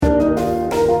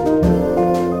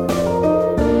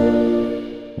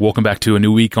Welcome back to a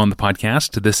new week on the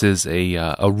podcast. This is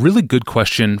a really good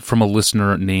question from a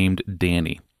listener named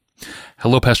Danny.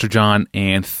 Hello, Pastor John,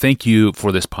 and thank you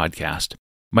for this podcast.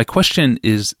 My question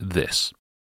is this: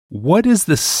 what is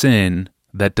the sin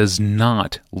that does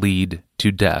not lead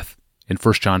to death? In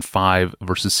 1 John 5,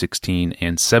 verses 16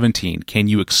 and 17, can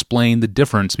you explain the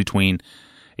difference between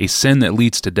a sin that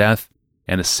leads to death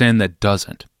and a sin that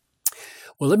doesn't?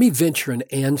 Well, let me venture an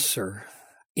answer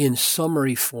in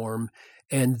summary form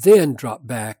and then drop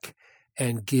back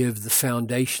and give the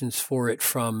foundations for it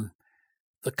from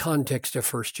the context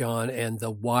of 1 John and the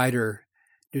wider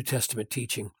New Testament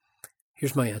teaching.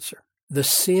 Here's my answer. The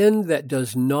sin that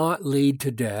does not lead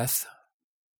to death,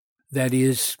 that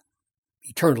is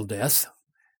eternal death,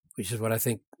 which is what I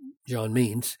think John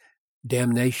means,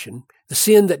 damnation. The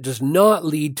sin that does not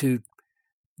lead to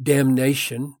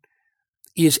damnation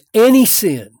is any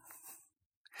sin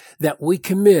that we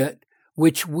commit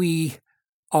which we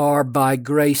are by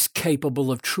grace capable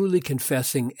of truly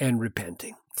confessing and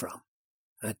repenting from.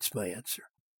 That's my answer.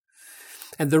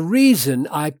 And the reason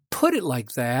I put it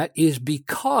like that is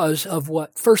because of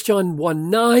what 1 John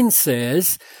 1:9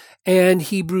 says and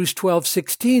Hebrews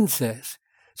 12:16 says.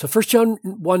 So 1 John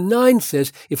 1:9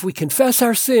 says, if we confess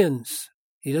our sins,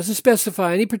 he doesn't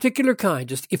specify any particular kind,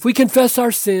 just if we confess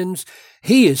our sins,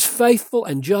 he is faithful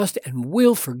and just and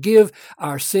will forgive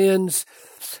our sins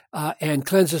and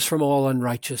cleanse us from all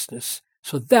unrighteousness.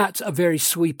 So that's a very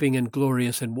sweeping and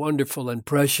glorious and wonderful and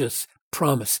precious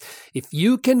promise. If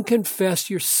you can confess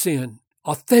your sin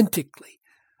authentically,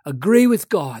 agree with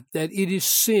God that it is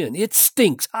sin, it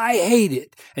stinks, I hate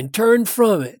it, and turn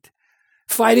from it,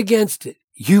 fight against it,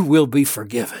 you will be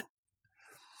forgiven.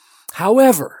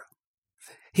 However,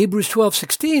 Hebrews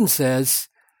 12:16 says,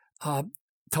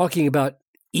 talking about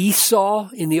Esau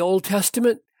in the Old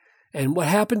Testament and what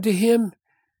happened to him,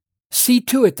 see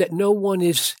to it that no one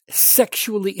is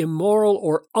sexually immoral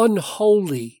or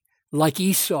unholy like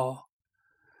Esau,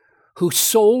 who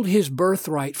sold his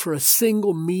birthright for a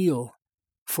single meal.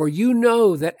 For you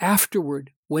know that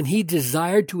afterward, when he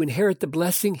desired to inherit the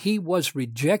blessing, he was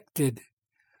rejected.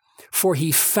 For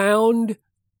he found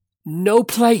no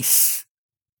place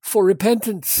for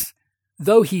repentance,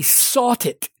 though he sought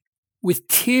it with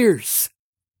tears.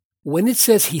 When it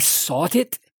says he sought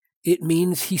it, it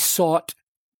means he sought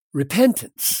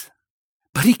repentance.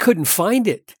 But he couldn't find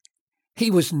it.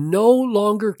 He was no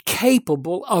longer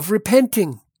capable of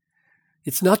repenting.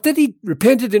 It's not that he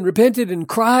repented and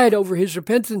cried over his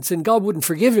repentance and God wouldn't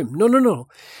forgive him. No.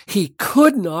 He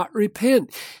could not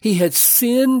repent. He had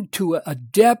sinned to a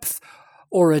depth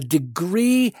or a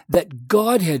degree that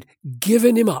God had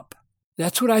given him up.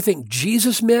 That's what I think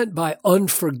Jesus meant by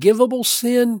unforgivable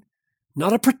sin,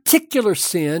 not a particular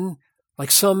sin, like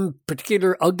some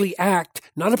particular ugly act,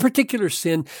 not a particular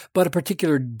sin, but a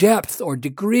particular depth or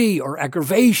degree or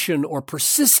aggravation or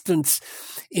persistence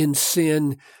in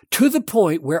sin to the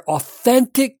point where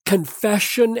authentic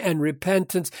confession and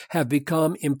repentance have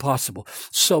become impossible.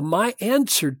 So my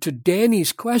answer to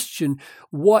Danny's question,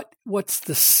 what's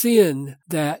the sin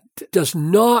that does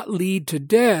not lead to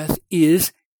death,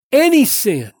 is any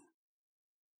sin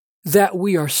that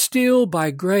we are still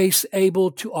by grace able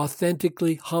to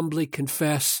authentically, humbly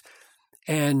confess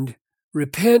and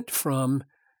repent from.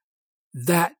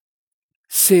 That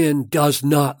sin does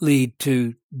not lead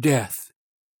to death.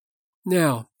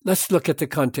 Now, let's look at the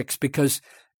context, because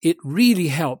it really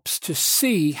helps to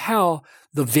see how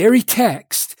the very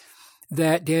text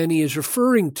that Danny is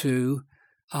referring to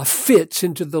fits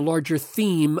into the larger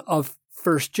theme of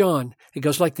 1 John. It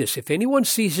goes like this: if anyone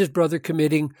sees his brother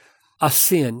committing a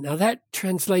sin. Now that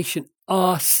translation,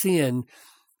 a sin,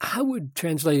 I would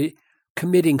translate it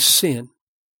committing sin.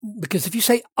 Because if you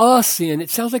say a sin,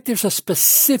 it sounds like there's a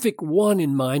specific one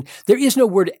in mind. There is no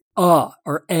word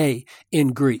or a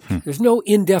in Greek. There's no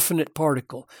indefinite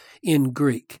particle in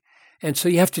Greek. And so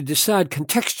you have to decide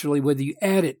contextually whether you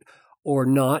add it or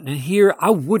not. And here I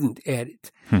wouldn't add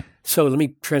it. So let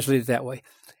me translate it that way.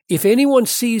 If anyone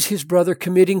sees his brother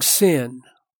committing sin,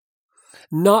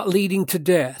 not leading to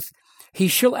death, he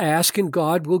shall ask, and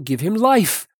God will give him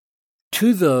life.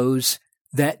 To those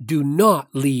that do not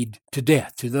lead to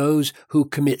death, to those who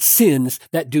commit sins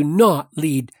that do not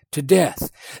lead to death.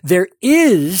 There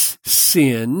is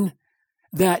sin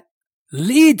that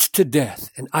leads to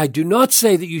death, and I do not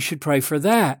say that you should pray for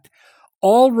that.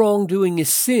 All wrongdoing is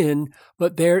sin,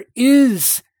 but there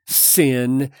is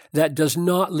sin that does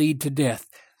not lead to death.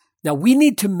 Now, we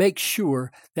need to make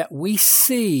sure that we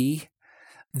see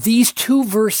these two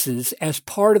verses as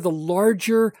part of the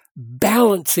larger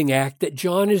balancing act that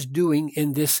John is doing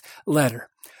in this letter.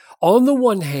 On the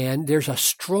one hand, there's a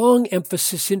strong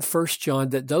emphasis in 1 John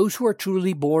that those who are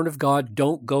truly born of God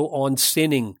don't go on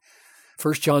sinning.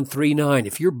 1 John 3:9,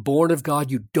 if you're born of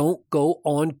God, you don't go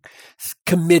on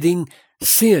committing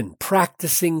sin,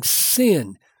 practicing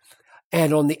sin.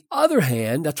 And on the other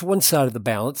hand, that's one side of the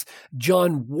balance,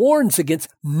 John warns against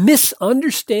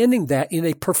misunderstanding that in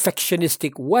a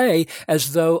perfectionistic way,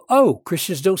 as though,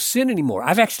 Christians don't sin anymore.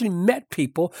 I've actually met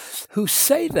people who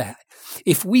say that.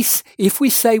 If we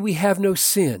say we have no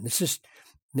sin, this is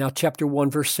now chapter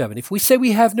 1, verse 7. If we say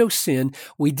we have no sin,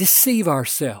 we deceive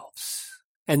ourselves,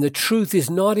 and the truth is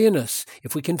not in us.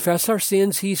 If we confess our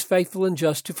sins, he's faithful and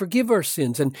just to forgive our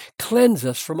sins and cleanse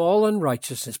us from all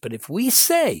unrighteousness. But if we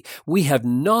say we have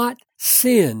not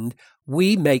sinned,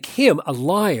 we make him a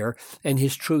liar, and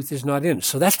his truth is not in us.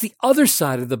 So that's the other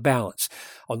side of the balance.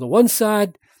 On the one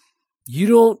side, you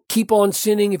don't keep on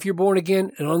sinning if you're born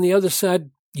again, and on the other side,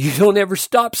 you don't ever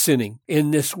stop sinning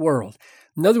in this world.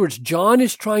 In other words, John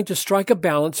is trying to strike a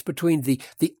balance between the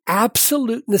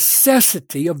absolute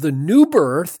necessity of the new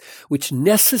birth, which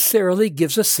necessarily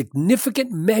gives us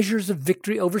significant measures of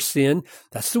victory over sin.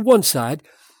 That's the one side.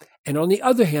 And on the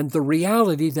other hand, the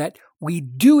reality that we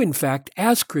do, in fact,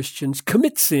 as Christians,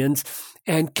 commit sins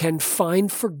and can find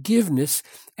forgiveness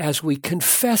as we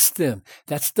confess them.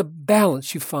 That's the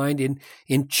balance you find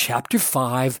in chapter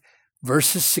 5,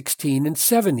 verses 16 and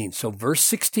 17. So verse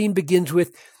 16 begins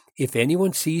with, if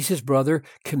anyone sees his brother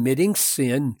committing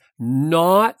sin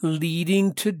not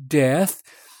leading to death,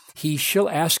 he shall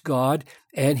ask God,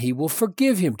 and he will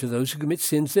forgive him to those who commit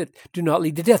sins that do not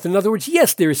lead to death. In other words,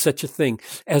 yes, there is such a thing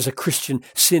as a Christian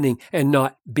sinning and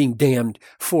not being damned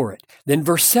for it. Then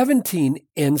verse 17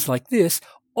 ends like this,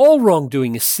 all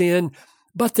wrongdoing is sin,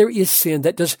 but there is sin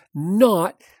that does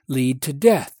not lead to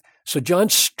death. So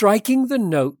John's striking the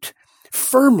note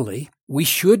firmly. We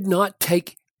should not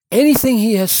take anything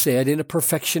he has said in a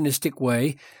perfectionistic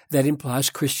way that implies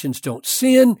Christians don't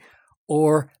sin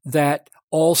or that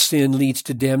all sin leads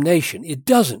to damnation. It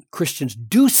doesn't. Christians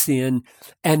do sin,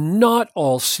 and not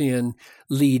all sin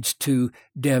leads to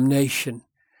damnation.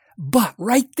 But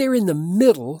right there in the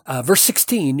middle, verse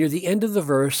 16, near the end of the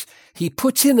verse, he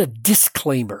puts in a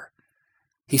disclaimer.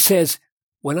 He says,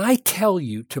 when I tell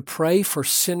you to pray for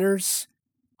sinners,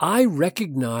 I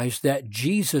recognize that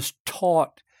Jesus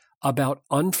taught about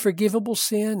unforgivable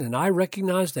sin, and I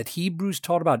recognize that Hebrews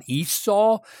taught about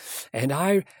Esau, and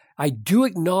I do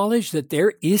acknowledge that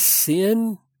there is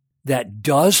sin that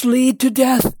does lead to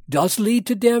death, does lead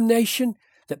to damnation,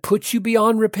 that puts you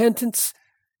beyond repentance,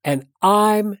 and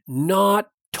I'm not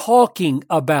talking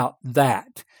about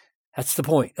that. That's the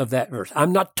point of that verse.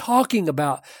 I'm not talking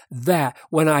about that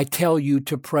when I tell you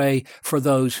to pray for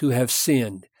those who have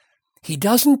sinned. He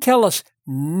doesn't tell us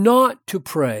not to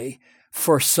pray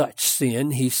for such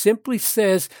sin. He simply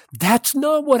says, that's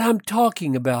not what I'm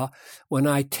talking about when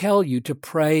I tell you to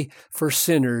pray for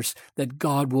sinners that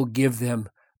God will give them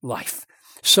life.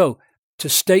 So, to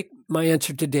state my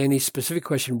answer to Danny's specific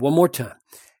question one more time,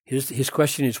 his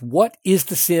question is, what is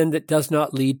the sin that does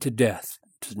not lead to death?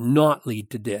 Does not lead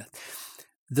to death.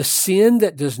 The sin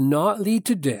that does not lead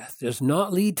to death, does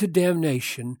not lead to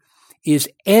damnation, is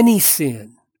any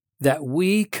sin that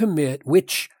we commit,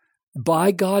 which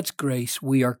by God's grace,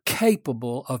 we are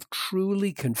capable of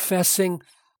truly confessing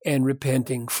and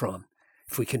repenting from.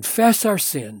 If we confess our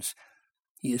sins,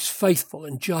 he is faithful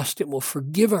and just and will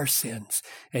forgive our sins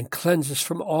and cleanse us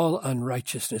from all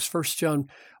unrighteousness. 1 John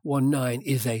 1:9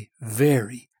 is a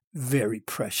very, very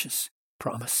precious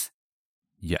promise.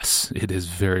 Yes, it is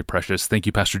very precious. Thank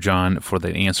you, Pastor John, for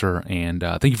that answer, and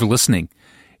thank you for listening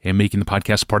and making the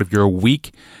podcast part of your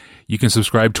week. You can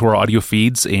subscribe to our audio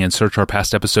feeds and search our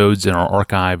past episodes in our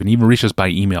archive, and even reach us by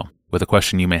email with a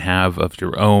question you may have of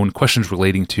your own, questions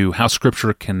relating to how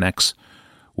Scripture connects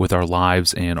with our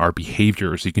lives and our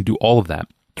behaviors. You can do all of that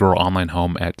through our online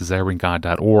home at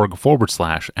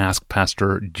desiringgod.org/Ask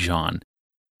Pastor John.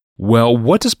 Well,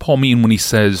 what does Paul mean when he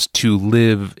says to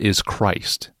live is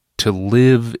Christ? To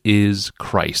live is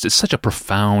Christ. It's such a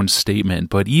profound statement,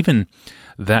 but even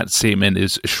that statement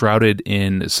is shrouded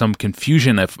in some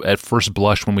confusion at first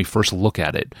blush when we first look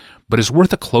at it, but it's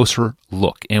worth a closer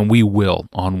look, and we will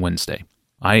on Wednesday.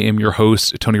 I am your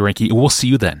host, Tony Reinke, and we'll see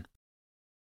you then.